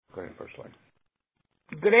Go ahead, First Line.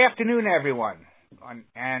 Good afternoon, everyone,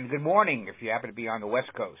 and good morning if you happen to be on the West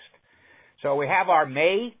Coast. So we have our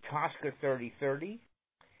May TSCA 3030,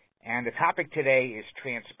 and the topic today is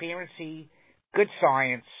transparency, good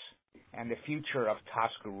science, and the future of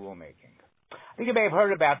TSCA rulemaking. I think you may have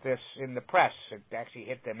heard about this in the press. It actually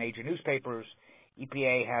hit the major newspapers.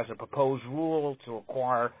 EPA has a proposed rule to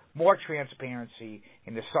require more transparency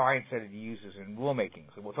in the science that it uses in rulemaking.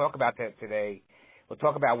 So we'll talk about that today. We'll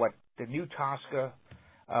talk about what the new TSCA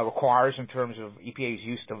requires in terms of EPA's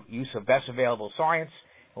use of best available science.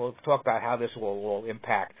 We'll talk about how this will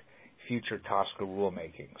impact future TSCA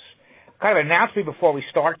rulemakings. Kind of announcement before we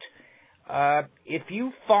start. If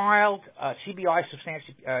you filed CBI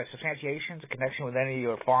substantiations in connection with any of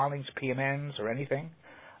your filings, PMNs, or anything,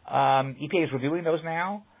 EPA is reviewing those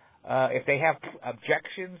now. If they have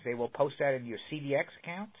objections, they will post that in your CDX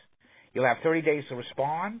account. You'll have 30 days to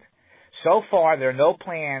respond. So far, there are no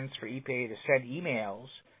plans for EPA to send emails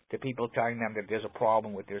to people telling them that there's a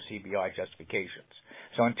problem with their CBI justifications.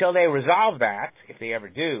 So until they resolve that, if they ever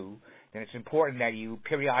do, then it's important that you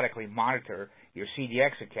periodically monitor your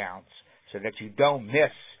CDX accounts so that you don't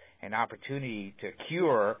miss an opportunity to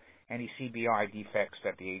cure any CBI defects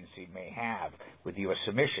that the agency may have with your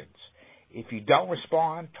submissions. If you don't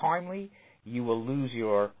respond timely, you will lose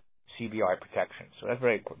your CBI protection. So that's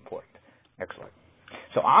very important. Next slide.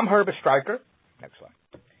 So I'm Herbert Stryker. Next slide.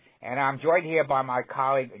 And I'm joined here by my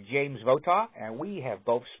colleague James Vota, and we have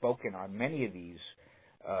both spoken on many of these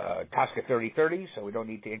TSCA 3030s, so we don't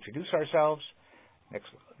need to introduce ourselves. Next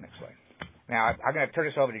slide. Now, I'm going to turn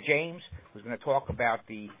this over to James, who's going to talk about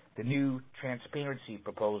the new transparency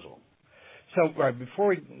proposal. So, before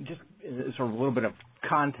we just sort of a little bit of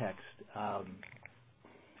context,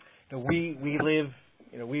 we live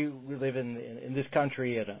in this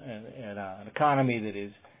country in an economy that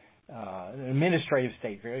is an administrative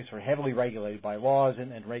state, very sort of heavily regulated by laws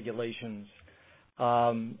and regulations,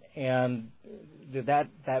 and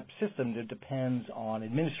that system that depends on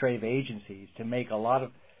administrative agencies to make a lot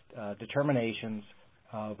of determinations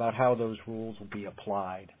about how those rules will be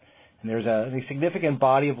applied. And there's a significant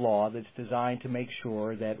body of law that's designed to make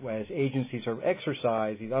sure that as agencies are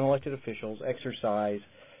exercise, these unelected officials exercise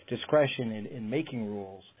discretion in making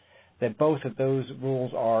rules, that both of those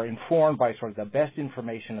rules are informed by sort of the best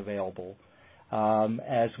information available,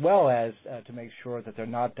 as well as to make sure that they're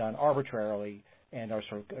not done arbitrarily and are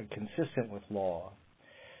sort of consistent with law.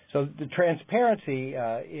 So the transparency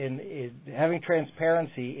having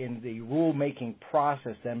transparency in the rulemaking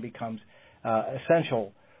process then becomes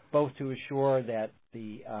essential, both to assure that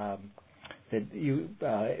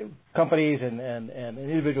companies and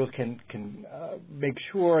individuals can make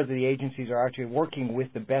sure that the agencies are actually working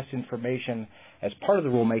with the best information as part of the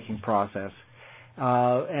rulemaking process,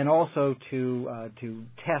 and also to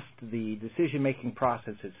test the decision-making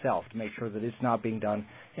process itself to make sure that it's not being done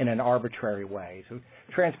in an arbitrary way. So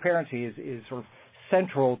transparency is sort of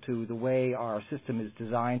central to the way our system is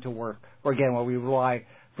designed to work, or again, where we rely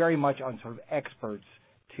very much on sort of experts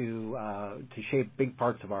to shape big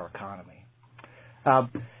parts of our economy.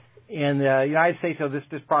 In the United States, so this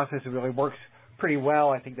process really works pretty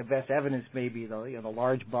well. I think the best evidence may be the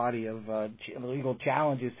large body of legal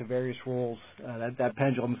challenges to various rules. That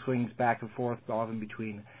pendulum swings back and forth often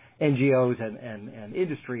between NGOs and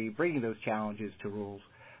industry, bringing those challenges to rules.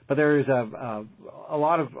 But there is a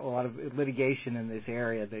lot of litigation in this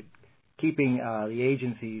area that keeping the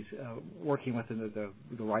agencies working within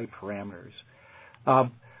the right parameters.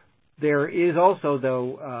 There is also,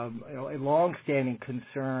 though, a long-standing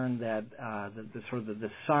concern that the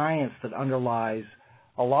science that underlies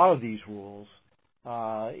a lot of these rules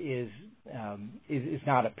is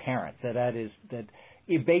not apparent. That is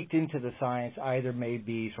it baked into the science either may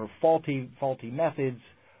be sort of faulty methods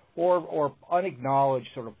or unacknowledged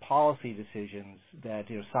sort of policy decisions that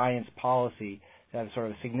science policy that have sort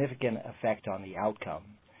of a significant effect on the outcome.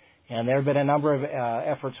 And there have been a number of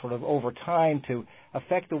efforts sort of over time to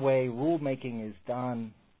affect the way rulemaking is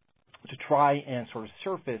done to try and sort of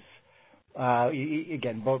surface,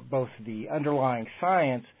 again, both the underlying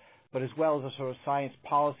science, but as well as the sort of science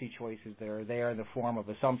policy choices that are there in the form of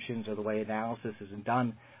assumptions or the way analysis is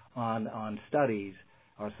done on studies,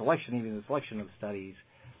 or even the selection of studies,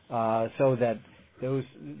 so that those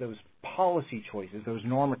policy choices, those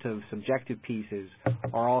normative subjective pieces,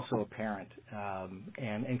 are also apparent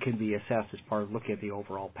and can be assessed as part of looking at the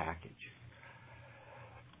overall package.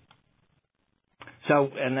 So,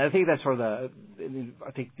 and I think that's sort of in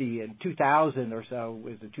 2000 or so,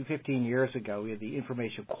 15 years ago, we had the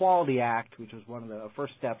Information Quality Act, which was one of the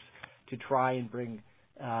first steps to try and bring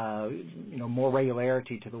more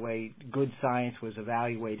regularity to the way good science was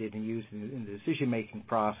evaluated and used in the decision-making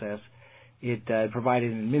process. It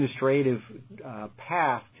provided an administrative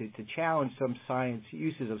path to challenge some science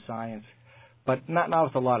uses of science, but not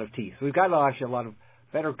with a lot of teeth. So we've got actually a lot of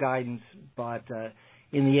better guidance, but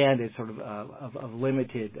in the end, it's sort of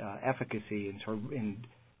limited efficacy in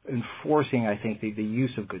enforcing, I think, the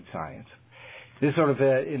use of good science. This sort of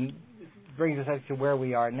brings us to where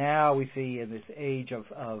we are now. We see in this age of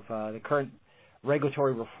the current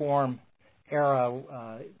regulatory reform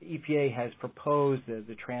era, EPA has proposed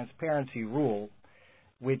the transparency rule,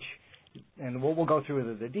 which, and we'll go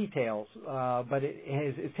through the details, but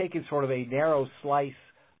it's taken sort of a narrow slice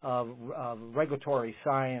of regulatory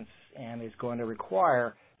science and is going to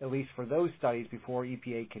require, at least for those studies before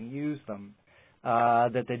EPA can use them,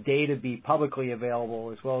 that the data be publicly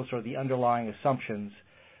available as well as sort of the underlying assumptions,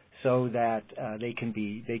 so that they can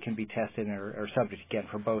be tested and are subject again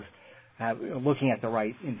for both looking at the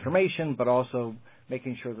right information, but also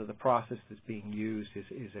making sure that the process that's being used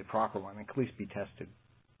is a proper one and can at least be tested.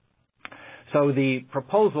 So the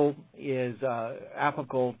proposal is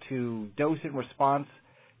applicable to dose and response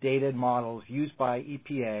data and models used by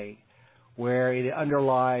EPA, where it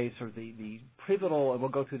underlies sort of the pivotal, and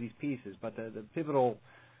we'll go through these pieces, but the pivotal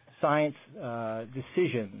science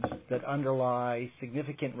decisions that underlie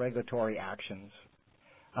significant regulatory actions.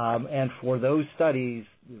 And for those studies,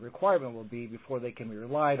 the requirement will be, before they can be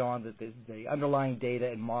relied on, that the underlying data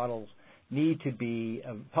and models need to be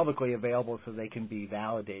publicly available so they can be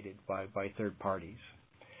validated by third parties.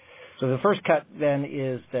 So the first cut then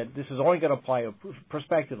is that this is only going to apply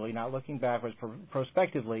prospectively, not looking backwards,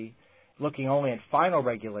 prospectively, looking only at final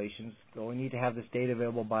regulations. So we need to have this data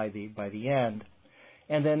available by the end.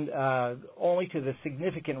 And then only to the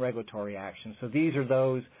significant regulatory actions. So these are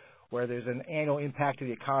those where there's an annual impact to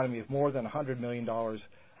the economy of more than $100 million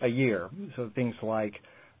a year. So things like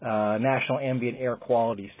national ambient air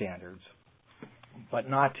quality standards, but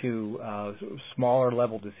not to smaller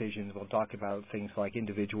level decisions. We'll talk about things like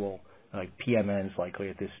individual, like PMNs likely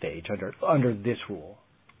at this stage under this rule.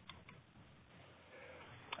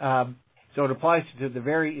 So it applies to the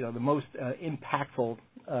the most impactful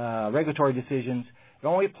regulatory decisions. It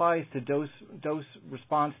only applies to dose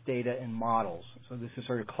response data and models. So this is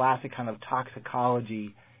sort of classic kind of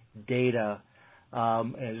toxicology data.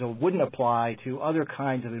 So it wouldn't apply to other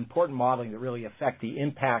kinds of important modeling that really affect the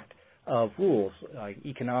impact of rules, like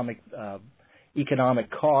economic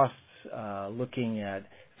costs, looking at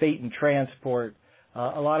fate and transport,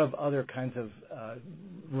 a lot of other kinds of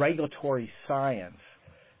regulatory science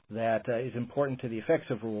that is important to the effects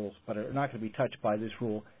of rules, but are not going to be touched by this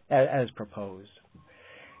rule as proposed.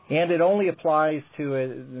 And it only applies to,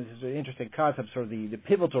 this is an interesting concept, sort of the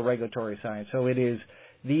pivotal regulatory science. So it is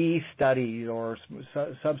these studies or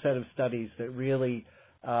subset of studies that really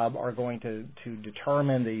are going to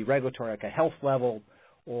determine the regulatory, like a health level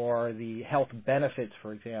or the health benefits,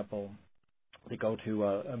 for example, that go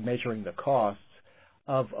to measuring the costs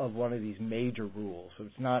of one of these major rules. So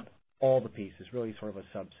it's not all the pieces, really sort of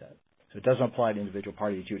a subset. So it doesn't apply to individual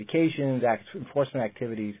party adjudications, enforcement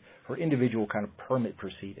activities, or individual kind of permit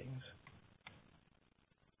proceedings.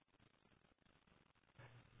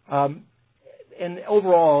 And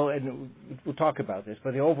overall, and we'll talk about this,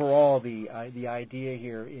 but the idea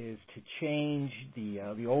here is to change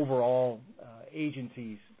the overall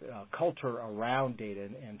agency's culture around data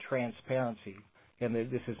and transparency. And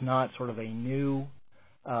this is not sort of a new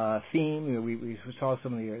theme. We saw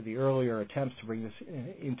some of the earlier attempts to bring this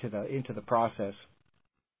into the process.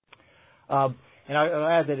 And I'll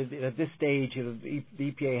add that at this stage, the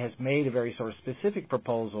EPA has made a very sort of specific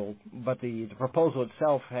proposal, but the proposal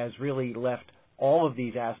itself has really left all of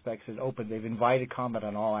these aspects as open. They've invited comment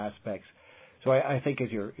on all aspects. So I think as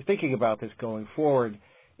you're thinking about this going forward,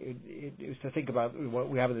 it is to think about what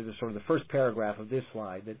we have as sort of the first paragraph of this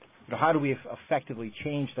slide, that how do we effectively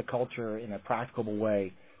change the culture in a practicable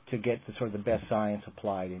way to get to sort of the best science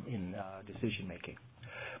applied in decision making.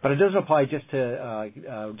 But it doesn't apply just to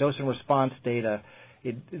dose and response data.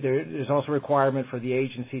 There's also a requirement for the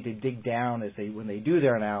agency to dig down when they do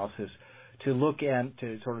their analysis, to look and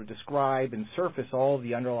to sort of describe and surface all of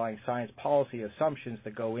the underlying science policy assumptions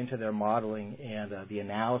that go into their modeling and the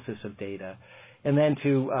analysis of data, and then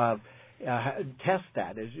to test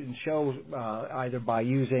that and show either by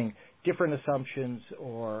using different assumptions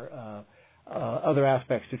or other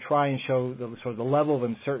aspects to try and show the level of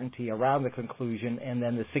uncertainty around the conclusion, and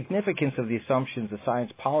then the significance of the assumptions, the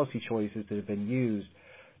science policy choices that have been used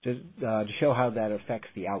to show how that affects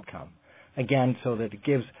the outcome. Again, so that it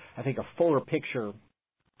gives, I think, a fuller picture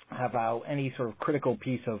how any sort of critical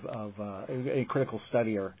piece of a critical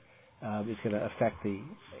study is going to affect the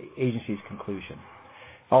agency's conclusion.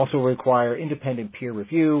 Also require independent peer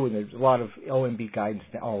review, and there's a lot of OMB guidance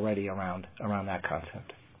already around that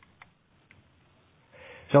concept.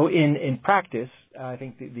 So in practice, I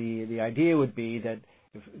think the idea would be that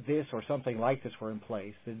if this or something like this were in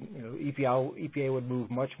place, then EPA would move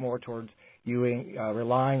much more towards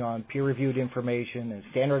relying on peer-reviewed information and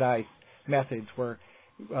standardized methods, where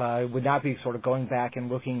it would not be sort of going back and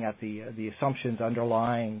looking at the assumptions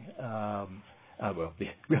underlying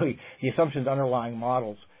the assumptions underlying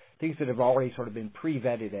models, things that have already sort of been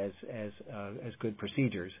pre-vetted as good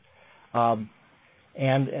procedures. And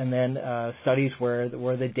then studies where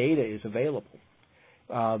the data is available.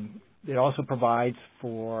 It also provides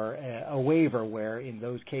for a waiver where, in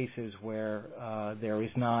those cases where there is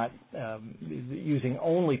not using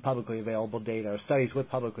only publicly available data or studies with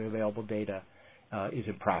publicly available data is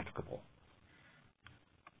impracticable.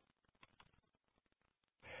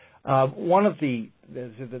 One of the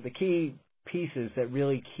key pieces that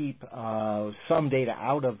really keep some data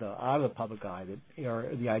out of the public eye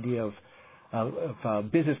are the idea of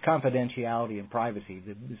business confidentiality and privacy.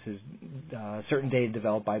 This is certain data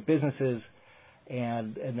developed by businesses,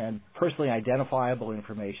 and then personally identifiable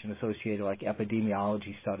information associated, like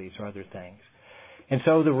epidemiology studies or other things. And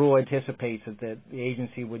so the rule anticipates that the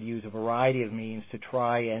agency would use a variety of means to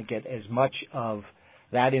try and get as much of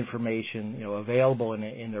that information, available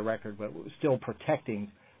in the record, but still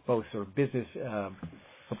protecting both sort of business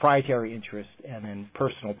proprietary interest and then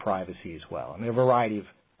personal privacy as well. And there are a variety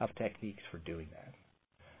of techniques for doing that.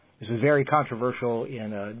 This was very controversial in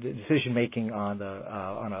decision making on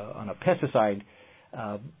a pesticide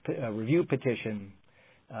review petition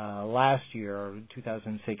last year,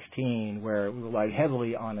 2016, where we relied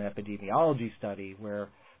heavily on an epidemiology study,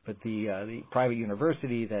 but the private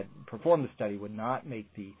university that performed the study would not make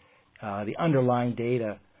the underlying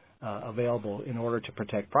data available in order to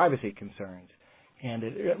protect privacy concerns, and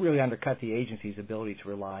it really undercut the agency's ability to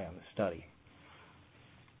rely on the study.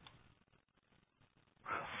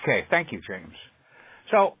 Okay, thank you, James.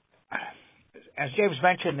 So, as James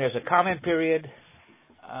mentioned, there's a comment period,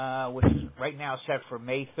 which is right now set for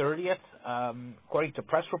May 30th. According to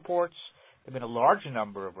press reports, there have been a large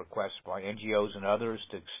number of requests by NGOs and others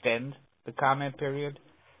to extend the comment period.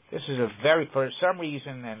 This is for some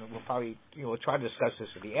reason, and we'll probably we'll try to discuss this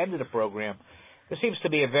at the end of the program, this seems to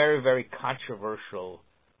be a very, very controversial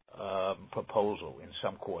proposal in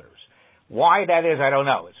some quarters. Why that is, I don't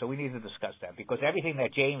know. So we need to discuss that, because everything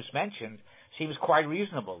that James mentioned seems quite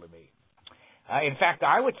reasonable to me. In fact,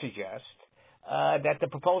 I would suggest that the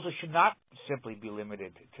proposal should not simply be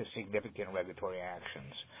limited to significant regulatory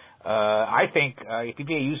actions. I think if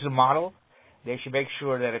EPA uses a model, they should make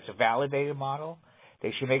sure that it's a validated model.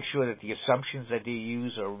 They should make sure that the assumptions that they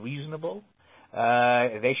use are reasonable.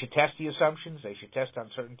 They should test the assumptions. They should test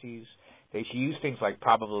uncertainties. They should use things like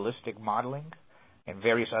probabilistic modeling and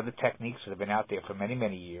various other techniques that have been out there for many,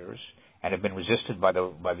 many years and have been resisted by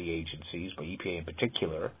the agencies, by EPA in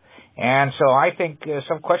particular. And so I think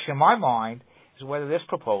some question in my mind is whether this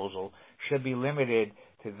proposal should be limited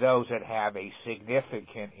to those that have a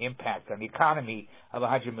significant impact on the economy of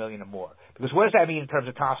 $100 million or more. Because what does that mean in terms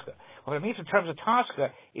of TSCA? What it means in terms of TSCA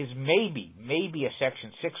is maybe a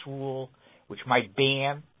Section 6 rule, which might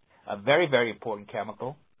ban a very, very important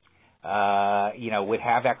chemical, would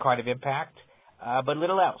have that kind of impact, but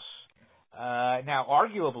little else. Now,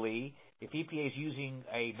 arguably, if EPA is using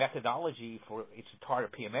a methodology for its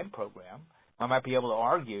target PMN program, I might be able to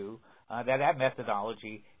argue that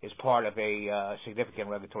methodology is part of a significant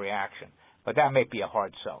regulatory action. But that may be a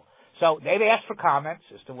hard sell. So they've asked for comments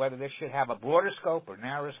as to whether this should have a broader scope or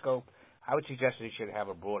narrower scope. I would suggest that it should have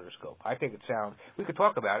a broader scope. I think we could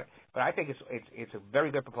talk about it, but I think it's a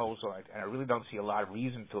very good proposal, and I really don't see a lot of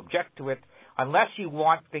reason to object to it unless you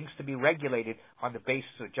want things to be regulated on the basis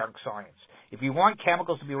of junk science. If you want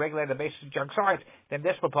chemicals to be regulated on the basis of junk science, then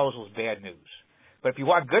this proposal is bad news. But if you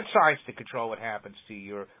want good science to control what happens to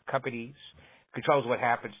your companies, controls what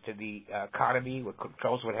happens to the economy, what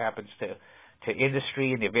controls what happens to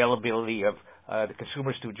industry and the availability of the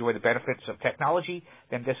consumers to enjoy the benefits of technology,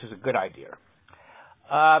 then this is a good idea.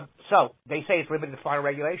 So they say it's limited to final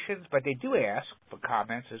regulations, but they do ask for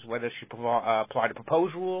comments as whether it should apply to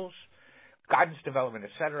proposed rules, guidance development,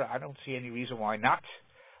 etc. I don't see any reason why not.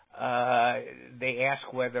 They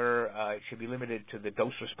ask whether it should be limited to the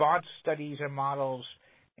dose response studies and models,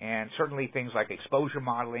 and certainly things like exposure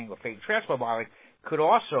modeling or fate transfer modeling could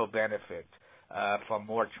also benefit from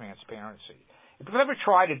more transparency. If you've ever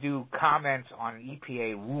tried to do comments on an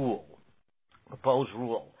EPA rule, proposed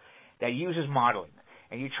rule, that uses modeling,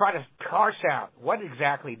 and you try to parse out what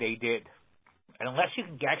exactly they did, and unless you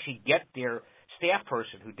can actually get their staff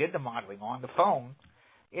person who did the modeling on the phone,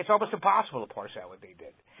 it's almost impossible to parse out what they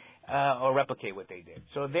did or replicate what they did.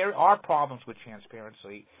 So there are problems with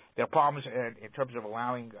transparency. There are problems in terms of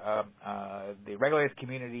allowing the regulated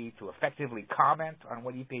community to effectively comment on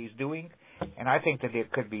what EPA is doing, and I think that there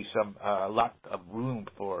could be a lot of room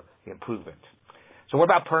for improvement. So what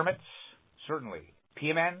about permits? Certainly.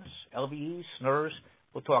 PMNs, LVEs, SNURs,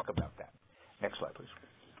 we'll talk about that. Next slide, please.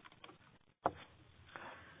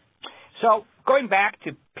 So going back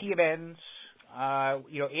to PMNs,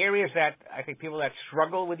 areas that I think people that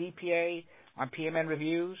struggle with EPA on PMN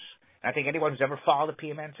reviews, and I think anyone who's ever followed the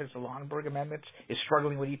PMN since the Lautenberg amendments is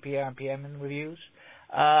struggling with EPA on PMN reviews.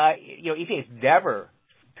 EPA has never,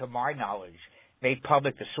 to my knowledge, made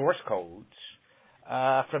public the source codes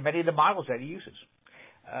for many of the models that it uses.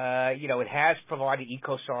 It has provided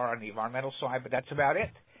EcoSAR on the environmental side, but that's about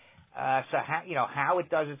it. So how it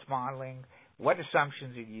does its modeling, what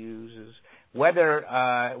assumptions it uses, whether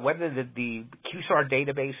the QSAR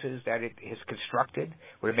databases that it has constructed,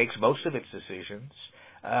 where it makes most of its decisions,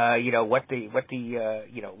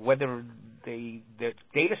 whether the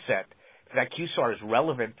data set for that QSAR is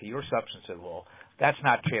relevant to your substance at all, that's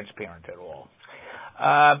not transparent at all.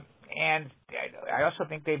 And I also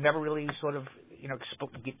think they've never really sort of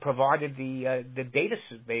provided the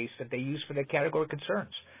database that they use for their category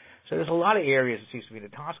concerns. So there's a lot of areas, it seems to me, in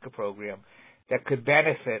the TSCA program that could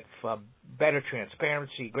benefit from better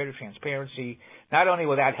transparency, greater transparency. Not only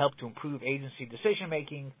will that help to improve agency decision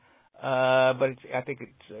making, but I think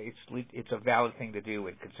it's a valid thing to do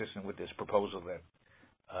and consistent with this proposal that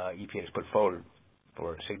EPA has put forward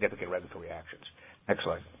for significant regulatory actions. Next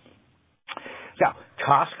slide. Now,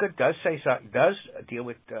 TSCA does deal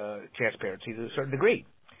with transparency to a certain degree,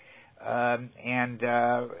 and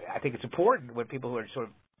I think it's important when people who are sort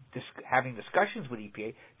of having discussions with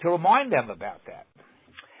EPA to remind them about that.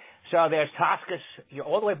 So there's TSCA,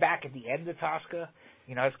 all the way back at the end of TSCA.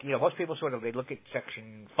 Most people they look at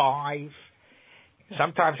Section 5.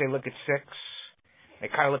 Sometimes they look at 6. They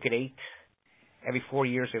kind of look at 8. Every 4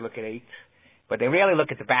 years they look at 8, but they rarely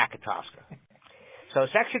look at the back of TSCA. So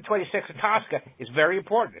Section 26 of TSCA is very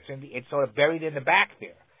important. It's sort of buried in the back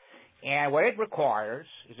there, and what it requires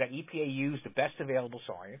is that EPA use the best available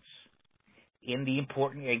science in the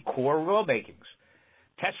important and core rulemakings.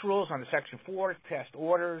 Test rules on the Section 4, test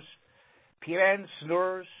orders, PMNs,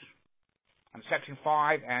 SNURs on Section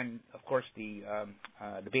 5, and, of course, the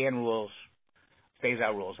ban rules,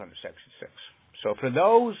 phase-out rules under Section 6. So for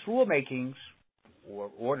those rulemakings,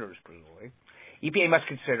 or orders, presumably, EPA must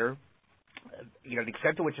consider the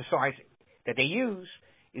extent to which the science that they use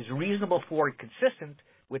is reasonable for and consistent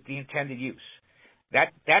with the intended use.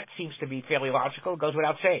 That seems to be fairly logical. It goes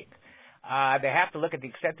without saying. They have to look at the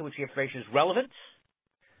extent to which the information is relevant.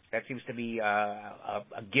 That seems to be a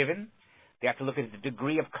given. They have to look at the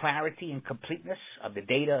degree of clarity and completeness of the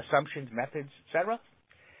data, assumptions, methods, etc.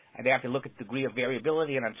 And they have to look at the degree of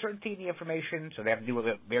variability and uncertainty in the information. So they have to do with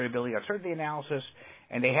variability and uncertainty analysis.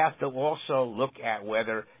 And they have to also look at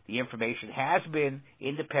whether the information has been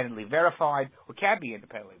independently verified or can be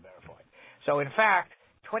independently verified. So, in fact,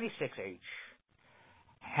 26H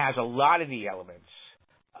has a lot of the elements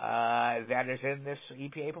that is in this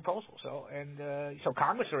EPA proposal. So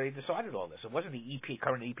Congress already decided all this. It wasn't the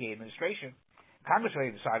current EPA administration. Congress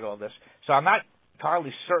already decided all this. So I'm not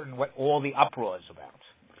entirely certain what all the uproar is about.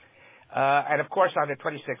 And of course, on the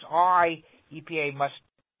 26I, EPA must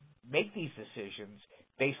make these decisions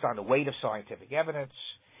based on the weight of scientific evidence.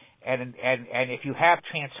 And if you have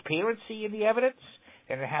transparency in the evidence,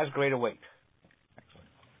 then it has greater weight. Excellent.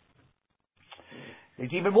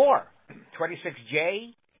 There's even more.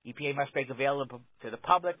 26J, EPA must make available to the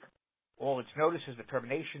public all its notices,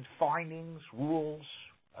 determinations, findings, rules,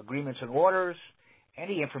 agreements, and orders,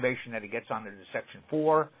 any information that it gets under the Section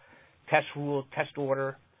 4, test rule, test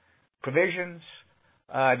order, provisions,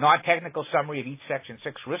 non-technical summary of each Section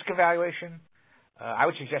 6 risk evaluation. I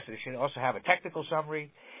would suggest that it should also have a technical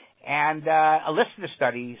summary and a list of the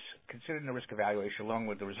studies considered in the risk evaluation along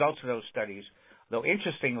with the results of those studies, though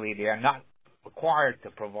interestingly they are not required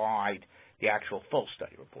to provide the actual full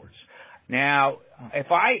study reports. Now, that's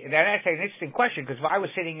an interesting question, because if I was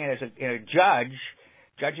sitting in as a judge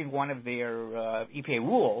judging one of their EPA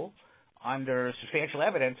rule under substantial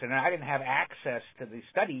evidence, and I didn't have access to the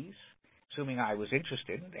studies, assuming I was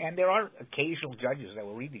interested, and there are occasional judges that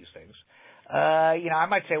will read these things, I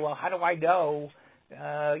might say, well, how do I know,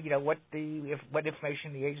 what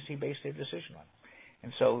information the agency based their decision on?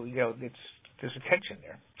 And so, there's a tension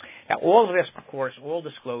there. Now, all of this, of course, all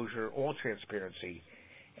disclosure, all transparency,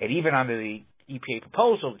 and even under the EPA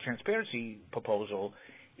proposal, the transparency proposal,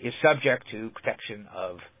 is subject to protection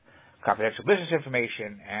of confidential business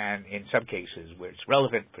information and, in some cases, where it's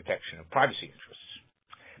relevant, protection of privacy interests.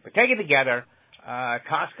 But taken together,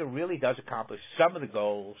 TSCA really does accomplish some of the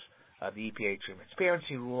goals of the EPA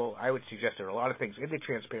transparency rule. I would suggest there are a lot of things in the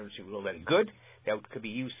transparency rule that are good, that could be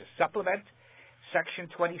used to supplement Section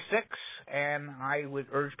 26, and I would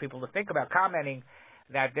urge people to think about commenting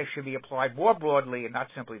that this should be applied more broadly and not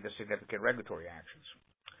simply to significant regulatory actions.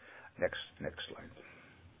 Next slide.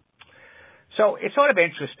 So it's sort of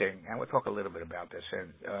interesting, and we'll talk a little bit about this.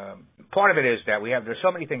 And part of it is that there's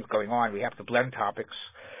so many things going on. We have to blend topics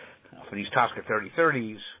for these TSCA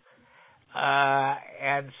 3030s.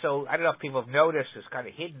 And so I don't know if people have noticed, it's kind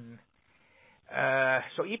of hidden.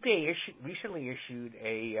 So EPA recently issued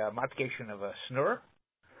a modification of a SNUR.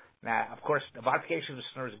 Now, of course, the modification of the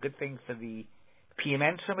SNUR is a good thing for the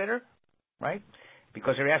PMN submitter, right?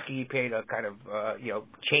 Because they're asking EPA to kind of,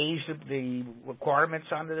 change the requirements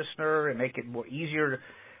under the SNUR and make it more easier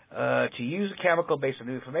to use a chemical based on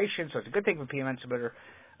new information. So it's a good thing for PMN submitter.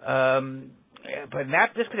 But in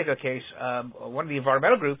this particular case, one of the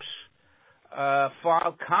environmental groups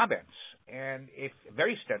filed comments, and it's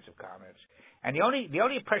very extensive comments. And the only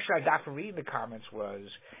impression I got from reading the comments was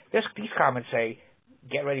these comments say,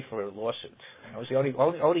 "Get ready for a lawsuit." That was the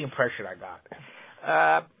only impression I got.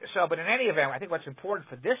 But in any event, I think what's important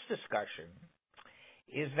for this discussion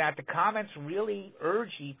is that the comments really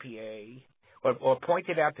urge EPA or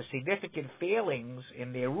pointed out the significant failings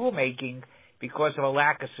in their rulemaking because of a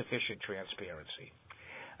lack of sufficient transparency.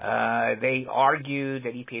 They argued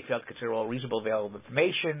that EPA failed to consider all reasonable available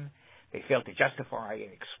information. They failed to justify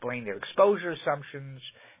and explain their exposure assumptions.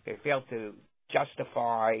 They failed to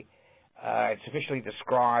justify and sufficiently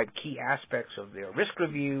describe key aspects of their risk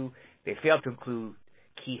review. They failed to include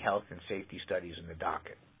key health and safety studies in the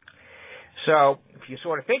docket. So if you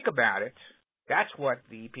sort of think about it, that's what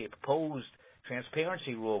the EPA proposed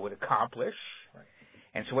transparency rule would accomplish. Right.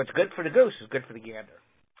 And so what's good for the goose is good for the gander.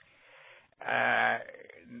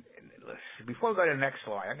 Before we go to the next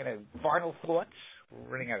slide, I'm going to final thoughts. We're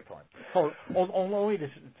running out of time. Only to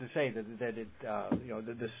say that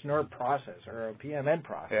the SNUR process or a PMN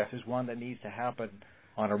process is one that needs to happen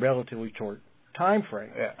on a relatively short time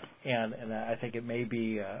frame. Yeah. And I think it may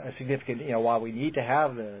be a significant, while we need to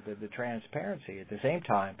have the transparency, at the same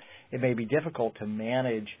time, it may be difficult to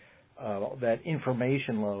manage that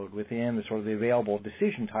information load within the sort of the available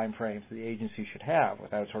decision time frames that the agency should have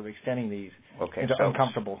without sort of extending these into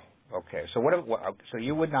uncomfortable. Okay. So so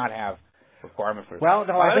you would not have requirement for. Well,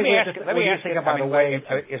 no. Let me ask you about the way.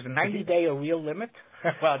 Is the 90-day a real limit?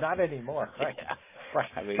 Well, not anymore. Right. Yeah. Right.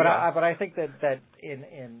 I mean, but I think that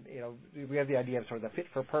in we have the idea of sort of the fit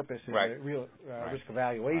for purpose is right. a real risk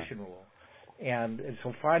evaluation rule, and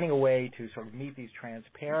so finding a way to sort of meet these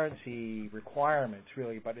transparency requirements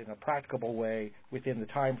really, but in a practicable way within the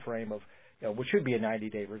time frame of what should be a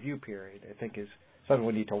 90-day review period, I think is something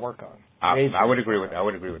we need to work on. I would agree with that.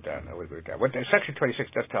 What Section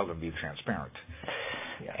 26 does tell them to be transparent,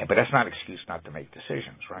 but that's not an excuse not to make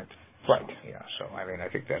decisions, right? Right. Yeah. So I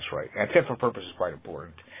think that's right. And fit for purpose is quite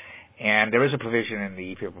important. And there is a provision in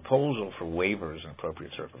the EPA proposal for waivers in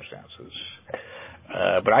appropriate circumstances.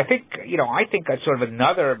 But I think that's sort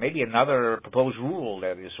of maybe another proposed rule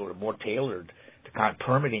that is sort of more tailored to kind of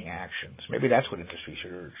permitting actions. Maybe that's what industry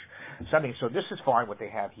should urge. So this is fine what they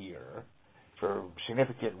have here for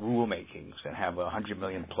significant rulemakings that have a $100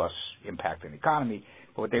 million plus impact on the economy.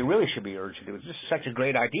 But what they really should be urged to do is, this is such a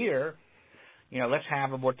great idea. Let's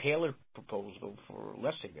have a more tailored proposal for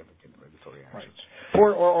less significant regulatory actions. Right.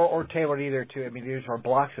 Or tailored either to, these are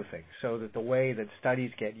blocks of things, so that the way that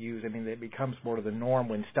studies get used, it becomes more of the norm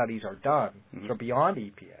when studies are done, so beyond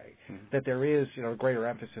EPA, that there is, greater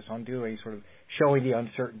emphasis on doing sort of showing the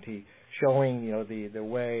uncertainty, showing, the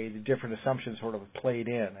way the different assumptions sort of played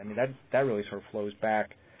in. That really sort of flows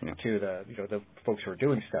back to the folks who are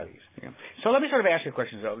doing studies. Yeah. So let me sort of ask you a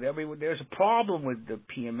question, though. There's a problem with the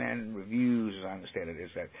PMN reviews, as I understand it, is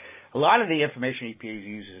that a lot of the information EPA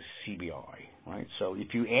uses is CBI, right? So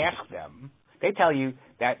if you ask them, they tell you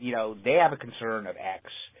that, they have a concern of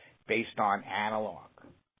X based on analog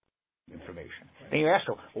information. Then you ask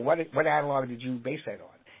them, well, what analog did you base that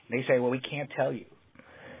on? And they say, well, we can't tell you.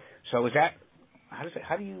 So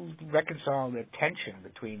how do you reconcile the tension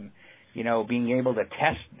between being able to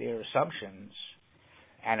test their assumptions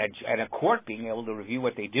and a court being able to review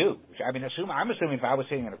what they do? I'm assuming if I was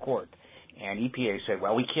sitting in a court and EPA said,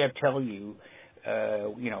 well, we can't tell you,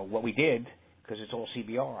 what we did because it's all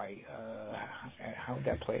CBI, how would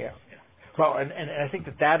that play out? Well, and I think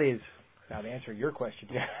that is not answering your question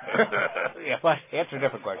yet. Yeah, but answer a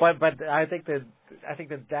different question. But I think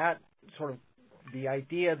that sort of the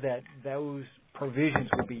idea that those provisions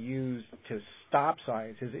will be used to stop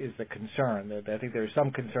science is the concern. That I think there's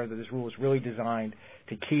some concern that this rule is really designed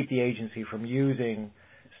to keep the agency from using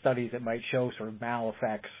studies that might show sort of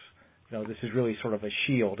maleffects. This is really sort of a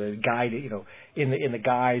shield, a guide, in the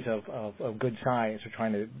guise of good science, or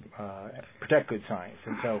trying to protect good science.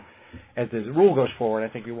 And so, as the rule goes forward, I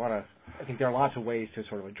think I think there are lots of ways to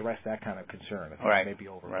sort of address that kind of concern. I think right. It may be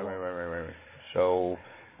over. Right. So,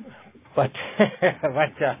 right.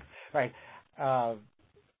 I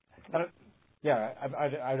don't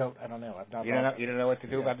know. You don't know what to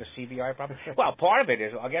do about the CBI problem? Well, part of it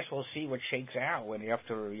is, I guess we'll see what shakes out when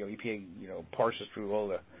after EPA parses through all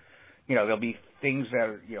the. There'll be things that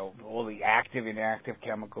are, all the active, inactive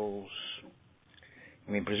chemicals.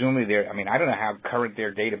 I mean, presumably I don't know how current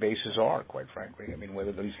their databases are, quite frankly. I mean,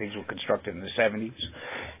 whether these things were constructed in the 70s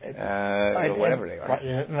or whatever they are.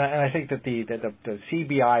 And I think that the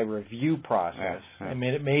CBI review process, I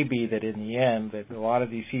mean, it may be that in the end that a lot of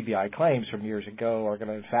these CBI claims from years ago are going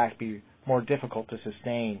to, in fact, be more difficult to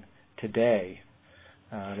sustain today.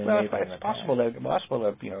 It's possible that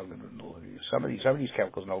some of these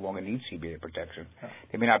chemicals no longer need CBI protection.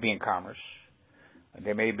 They may not be in commerce.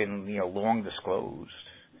 They may have been long disclosed,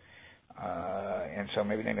 and so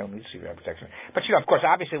maybe they don't need CBI protection. But of course,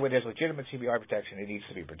 obviously, when there's legitimate CBI protection, it needs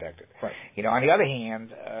to be protected. Right. On the other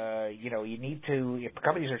hand, you need to, if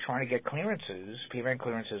companies are trying to get clearances, PMN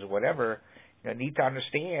clearances or whatever, need to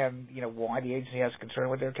understand why the agency has concern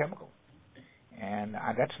with their chemical. And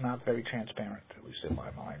that's not very transparent, at least in my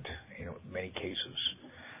mind, in many cases.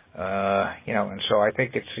 And so I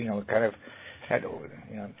think it's, kind of,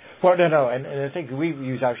 Well, no, and I think we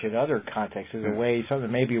use actually in other contexts as a way, there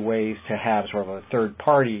may be ways to have sort of a third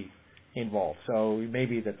party involved. So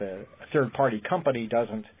maybe that the third party company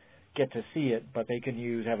doesn't get to see it, but they can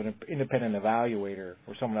have an independent evaluator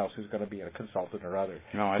or someone else who's going to be a consultant or other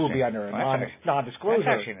who will be under a non-disclosure.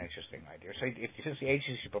 That's actually an interesting idea. So since the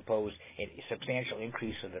agency proposed a substantial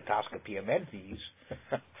increase in the TSCA PMN fees,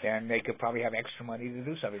 then they could probably have extra money to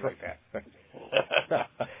do something like that.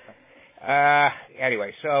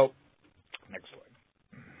 Anyway, so next one.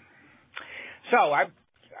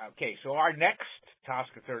 So our next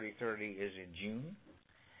TSCA 3030 is in June.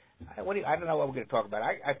 I don't know what we're going to talk about.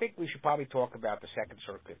 I think we should probably talk about the Second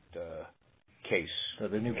Circuit case. So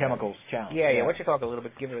the new chemicals challenge. Yeah. Why don't you talk a little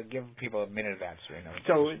bit? Give people a minute of that.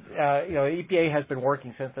 So EPA has been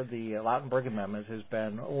working since the Lautenberg amendments. Has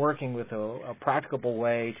been working with a practicable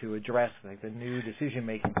way to address the new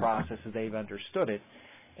decision-making process as they've understood it.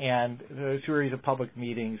 And a series of public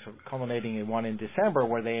meetings culminating in one in December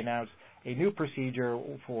where they announced a new procedure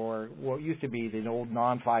for what used to be the old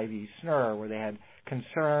non-5E SNR, where they had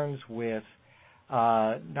concerns with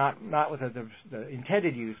not with the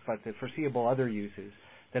intended use, but the foreseeable other uses,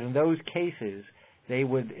 that in those cases they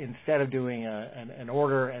would, instead of doing an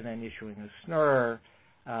order and then issuing a SNR,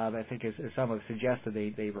 I think as some have suggested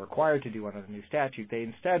they were required to do under the new statute, they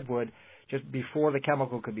instead would, just before the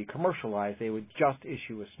chemical could be commercialized, they would just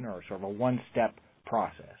issue a SNR, sort of a one-step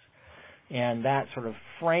process. And that sort of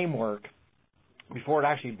framework, before it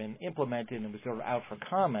actually been implemented and was sort of out for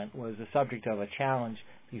comment, was the subject of a challenge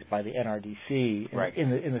by the NRDC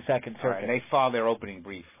in the Second Circuit. Right. And they filed their opening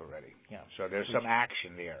brief already. Yeah. So there's some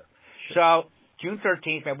action there. Sure. So June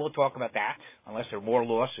 13th, maybe we'll talk about that, unless there are more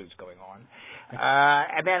lawsuits going on.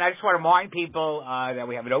 And then I just want to remind people that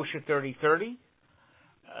we have an OSHA 3030.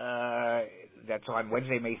 That's on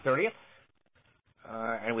Wednesday, May 30th.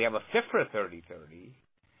 And we have a FIFRA 3030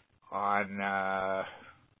 on, I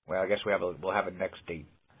guess we'll have a next date.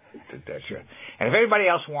 Sure. And if anybody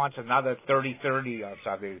else wants another 3030 or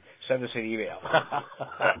something, send us an email.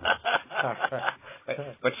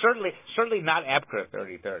 but certainly not EPCRA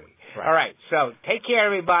 3030. Right. All right. So take care,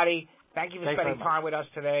 everybody. Thank you for spending time with us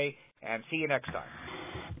today, and see you next time.